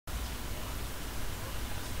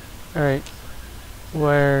Alright.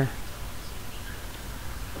 Where...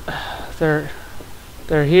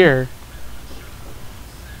 They're here.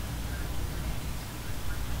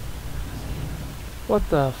 What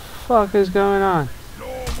the fuck is going on?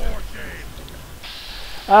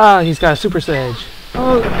 Ah, he's got a super sage.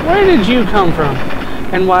 Oh, where did you come from?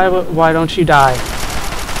 And why don't you die?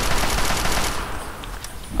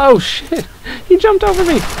 Oh shit! He jumped over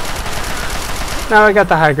me! Now I got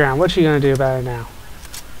the high ground. What you gonna do about it now?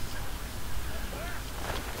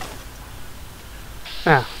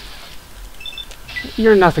 Ah.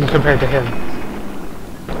 You're nothing compared to him.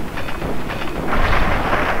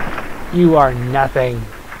 You are nothing.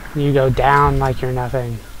 You go down like you're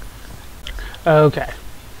nothing. Okay.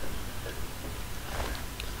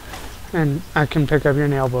 And I can pick up your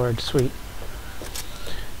nail board. Sweet.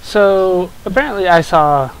 So, apparently I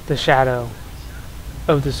saw the shadow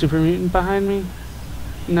of the super mutant behind me.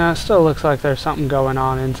 No, it still looks like there's something going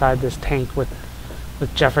on inside this tank with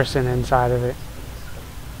Jefferson inside of it.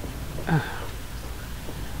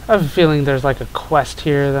 I have a feeling there's like a quest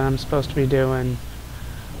here that I'm supposed to be doing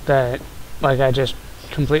that, like, I just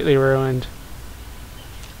completely ruined.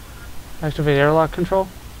 Activate airlock control?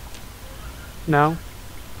 No?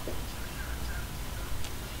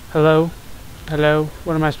 Hello? Hello?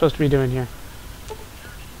 What am I supposed to be doing here?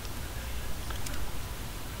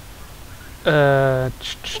 Am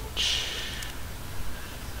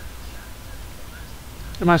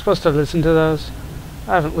I supposed to listen to those?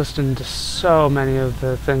 I haven't listened to so many of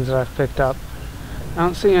the things that I've picked up. I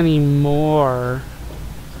don't see any more.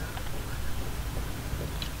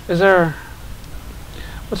 Is there...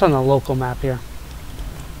 What's on the local map here?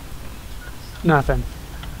 Nothing.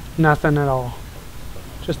 Nothing at all.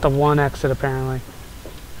 Just the one exit, apparently.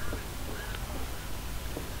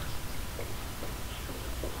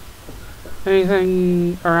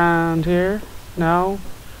 Anything around here? No?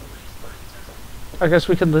 I guess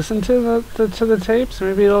we could listen to the tapes.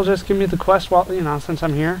 Maybe it'll just give me the quest while, you know, since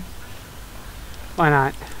I'm here. Why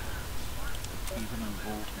not? Even in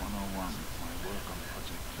Vault 101, my work on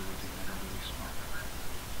Project Purity never really stopped.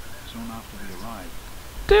 Soon after we arrived,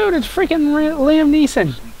 Dude, it's freaking Liam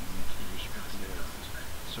Neeson. sneaking into the restricted areas,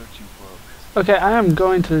 searching for Okay, I am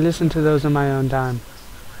going to listen to those in my own time.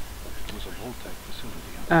 it was a Holotap facility.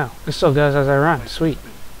 Oh, it still does as I run. Sweet.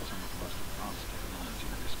 Some of the most advanced technology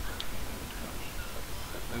this country had developed.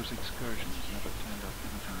 Those excursions never turned up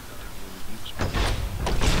anything particularly useful.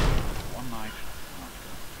 One night, after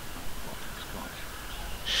I bought scotch,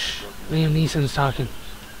 Liam Neeson's talking.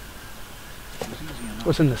 it was easy enough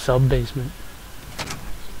What's in the sub-basement? to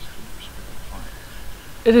access to restricted files.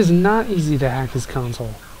 It is not easy to hack his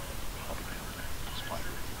console.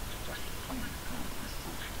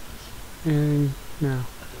 No.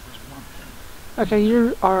 Okay,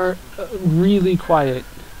 you are really quiet.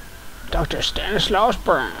 Dr. Stanislaus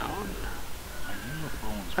Brown.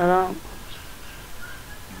 I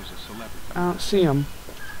don't see him.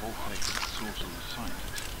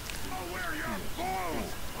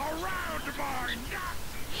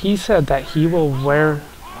 He said that he will wear...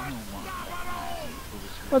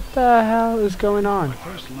 What the hell is going on?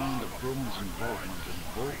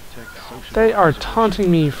 They are taunting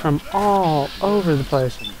me from all over the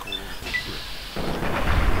place.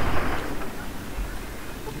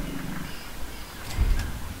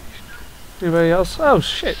 Anybody else? Oh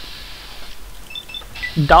shit.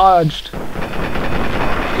 Dodged.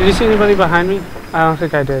 Did you see anybody behind me? I don't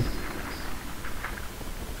think I did.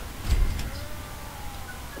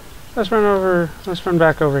 Let's run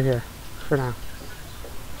back over here for now.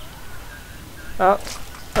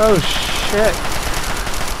 Oh shit.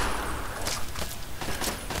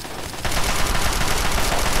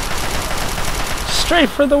 Straight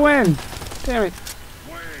for the win. Damn it.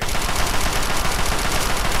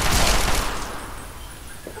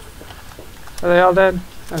 Are they all dead?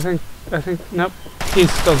 I think, nope. He's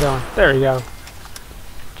still going. There we go.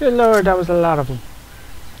 Good lord, that was a lot of them.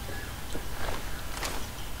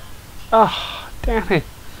 Oh, damn it.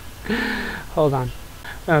 Hold on.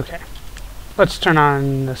 Okay. Let's turn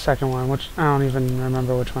on the second one, which I don't even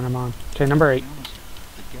remember which one I'm on. Okay, number 8.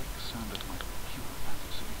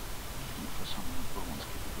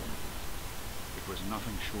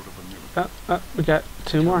 We got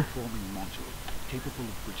 2 more. Capable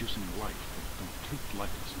of producing life with complete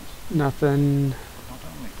lifelessness. Nothing.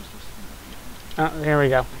 Oh, here we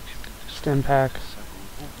go. Stim pack.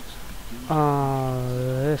 Oh,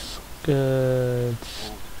 this good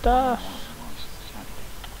stuff.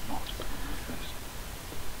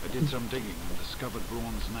 I did some digging and discovered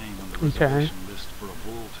Braun's name on the reservation list for a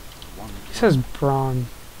vault. He says Braun.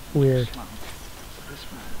 Weird. This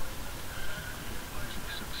man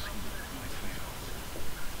succeed.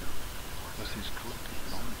 his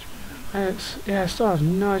collective knowledge, Yeah, I still have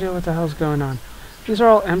no idea what the hell's going on. These are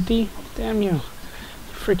all empty? Damn you.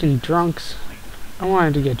 Freaking drunks. I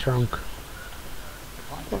wanted to get drunk.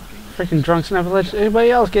 Freaking drunks never let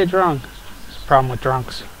anybody else get drunk. That's the problem with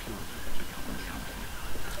drunks.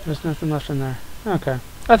 There's nothing left in there. Okay.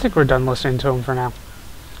 I think we're done listening to them for now.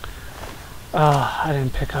 Oh, I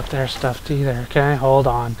didn't pick up their stuff either. Okay, hold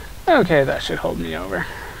on. Okay, that should hold me over.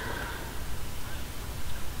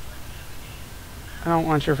 I don't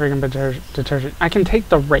want your freaking detergent. I can take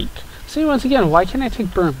the rake. See, once again, why can't I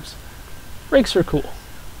take brooms? Rakes are cool.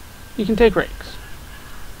 You can take rakes.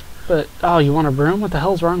 But, oh, you want a broom? What the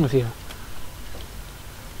hell's wrong with you?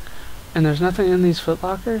 And there's nothing in these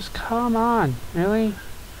footlockers? Come on. Really?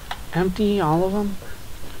 Empty, all of them?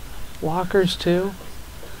 Lockers, too?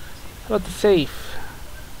 How about the safe?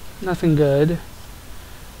 Nothing good.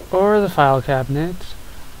 Or the file cabinets.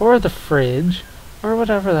 Or the fridge. Or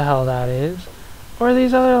whatever the hell that is. Or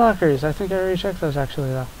these other lockers. I think I already checked those, actually,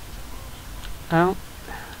 though. I don't...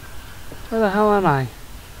 Where the hell am I?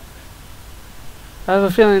 I have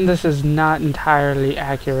a feeling this is not entirely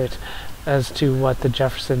accurate as to what the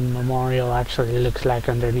Jefferson Memorial actually looks like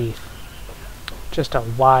underneath. Just a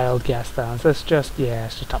wild guess, though. Is this just... Yeah,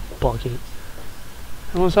 it's just a buggy.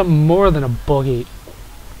 I want something more than a buggy.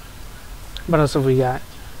 What else have we got?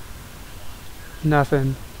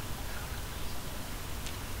 Nothing.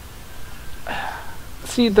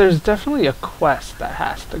 See, there's definitely a quest that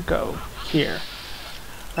has to go here.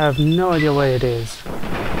 I have no idea what it is.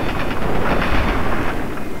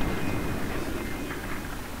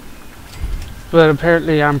 But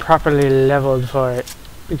apparently I'm properly leveled for it,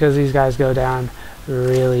 because these guys go down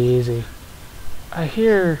really easy. I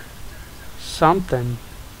hear something.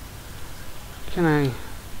 Can I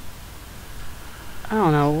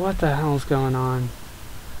don't know what the hell's going on.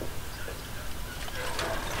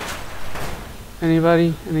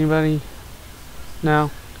 Anybody? Anybody? No?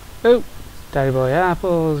 Oh! Daddy Boy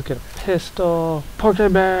Apples, get a pistol, pork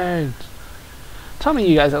and beans! Tell me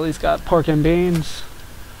you guys at least got pork and beans.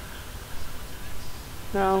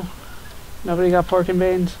 No? Nobody got pork and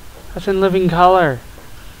beans? That's in living color.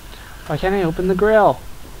 Why can't I open the grill?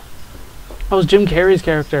 Oh, it was Jim Carrey's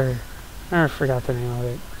character. I forgot the name of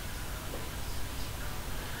it.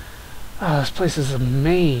 Oh, this place is a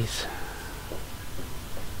maze.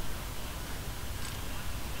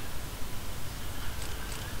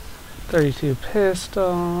 .32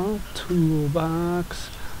 pistol, toolbox,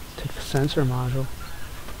 take the sensor module,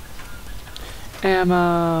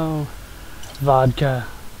 ammo, vodka.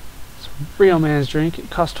 It's a real man's drink. It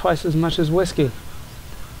costs twice as much as whiskey.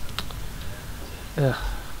 Ugh.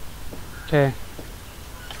 Okay.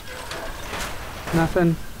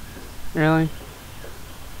 Nothing? Really?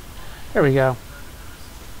 There we go.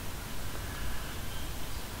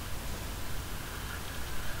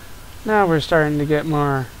 Now we're starting to get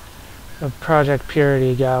more of Project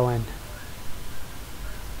Purity going.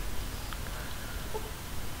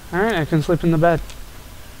 Alright, I can sleep in the bed.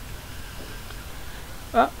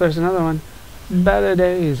 Oh, there's another one. Better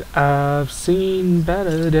days. I've seen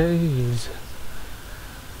better days.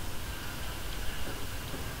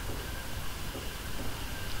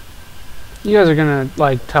 You guys are gonna,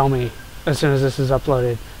 like, tell me as soon as this is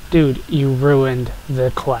uploaded, dude, you ruined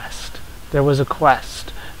the quest. There was a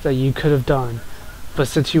quest that you could have done, but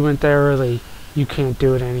since you went there early, you can't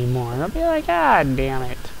do it anymore. And I'll be like, ah, damn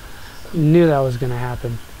it. Knew that was gonna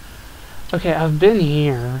happen. Okay, I've been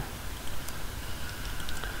here.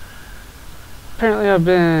 Apparently I've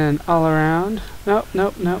been all around. Nope,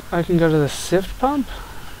 nope, nope. I can go to the sift pump?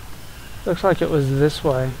 Looks like it was this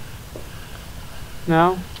way.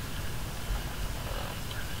 No?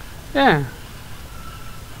 Yeah.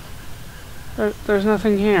 There's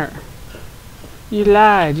nothing here. You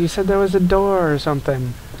lied. You said there was a door or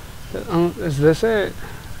something. Is this it?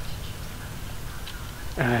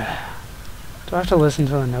 Do I have to listen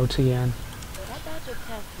to the notes again? That batch of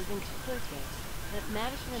tests was inconclusive, but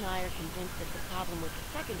Madison and I are convinced it's a problem with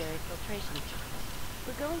the secondary filtration system.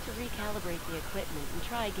 We're going to recalibrate the equipment and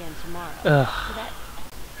try again tomorrow. Ugh. So that...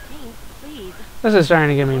 James, please. This is starting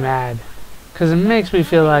to get me mad. Because it makes me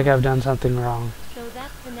feel like I've done something wrong. So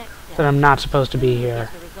that's the next step. That I'm not supposed to be here.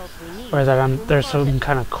 Or that there's some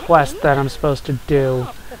kind of quest that I'm supposed to do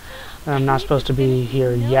that I'm not supposed to be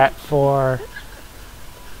here yet for.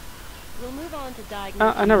 We'll move on to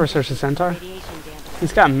I never searched the Centaur.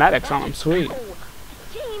 He's got medics on him, sweet.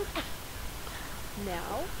 James!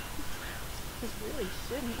 Now? This really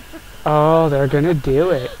shouldn't. Oh, they're gonna do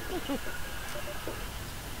it.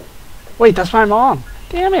 Wait, that's my mom.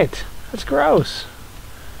 Damn it. That's gross.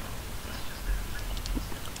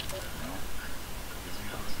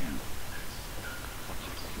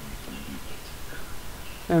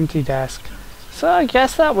 Empty desk. So I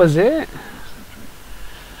guess that was it.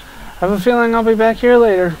 I have a feeling I'll be back here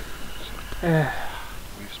later.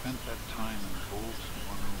 We've spent that time in Vault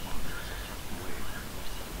 101, away from the rest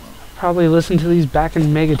of the world. Probably listen to these back in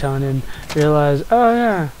Megaton and realize, oh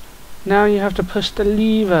yeah, now you have to push the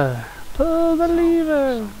lever. Pull the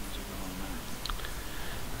lever.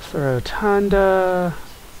 It's the rotunda.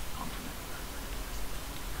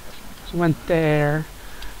 Went there.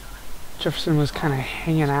 Jefferson was kind of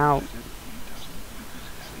hanging out.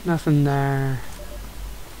 Nothing there.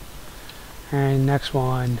 Alright, next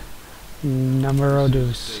one. Numero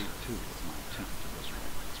dos.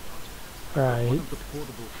 Right. One of the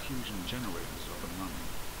portable fusion generators is up and running,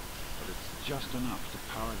 but it's just enough to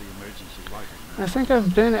power the emergency lighting. I think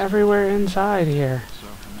I've been everywhere inside here. So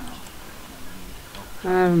for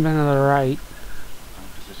now, I haven't been to the right. time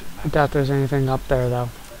to visit I doubt there's anything up there though.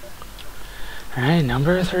 Alright,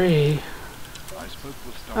 number 3. I spoke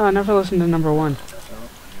with Oh, I never listened to number 1. So here I am,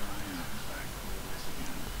 back all this again.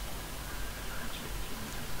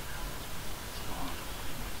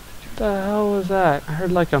 What the hell was that? I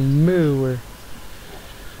heard like a moo or...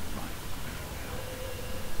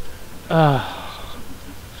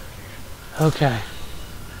 Okay.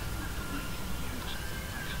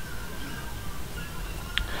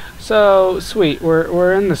 So, sweet,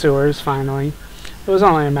 we're in the sewers finally. It was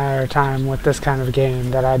only a matter of time with this kind of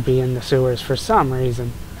game that I'd be in the sewers for some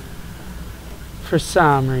reason. For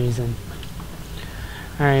some reason.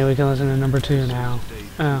 Alright, we can listen to number 2 now.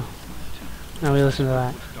 Oh. Now we listen to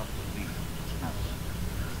that.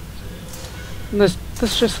 And this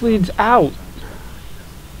just leads out.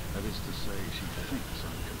 That is to say, she thinks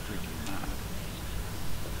I'm completely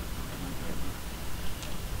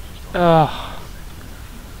mad. Ugh.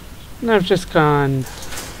 And I've just gone...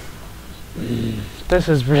 This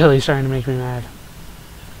is really starting to make me mad.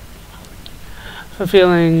 I have a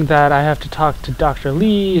feeling that I have to talk to Dr.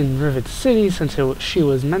 Lee in Rivet City since she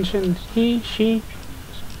was mentioned. He, she?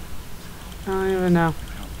 I don't even know.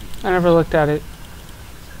 I never looked at it.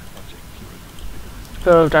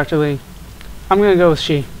 So, Dr. Lee. I'm gonna go with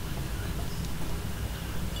she.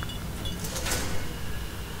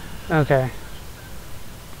 Okay.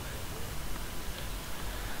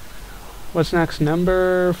 What's next?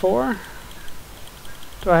 Number 4?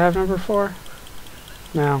 Do I have number 4?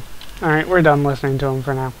 No. Alright, we're done listening to him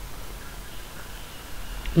for now.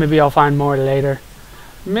 Maybe I'll find more later.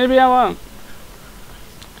 Maybe I won't.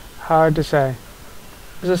 Hard to say.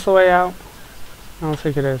 Is this the way out? I don't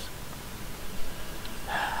think it is.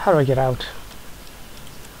 How do I get out?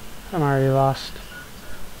 I'm already lost.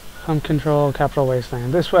 Home control, capital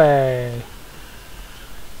wasteland. This way.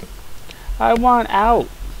 I want out.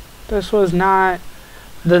 This was not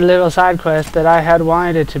the little side quest that I had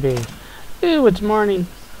wanted it to be. Ooh, it's morning.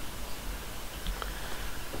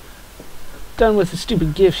 Done with the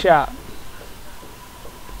stupid gift shop.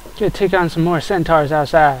 Gonna take on some more centaurs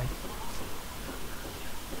outside.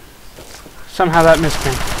 Somehow that missed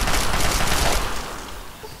me.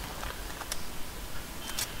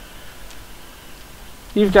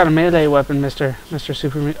 You've got a melee weapon, Mr.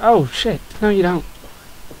 Superman. Oh shit! No, you don't.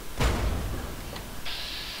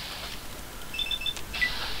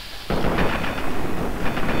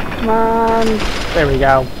 Come on. There we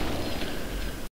go.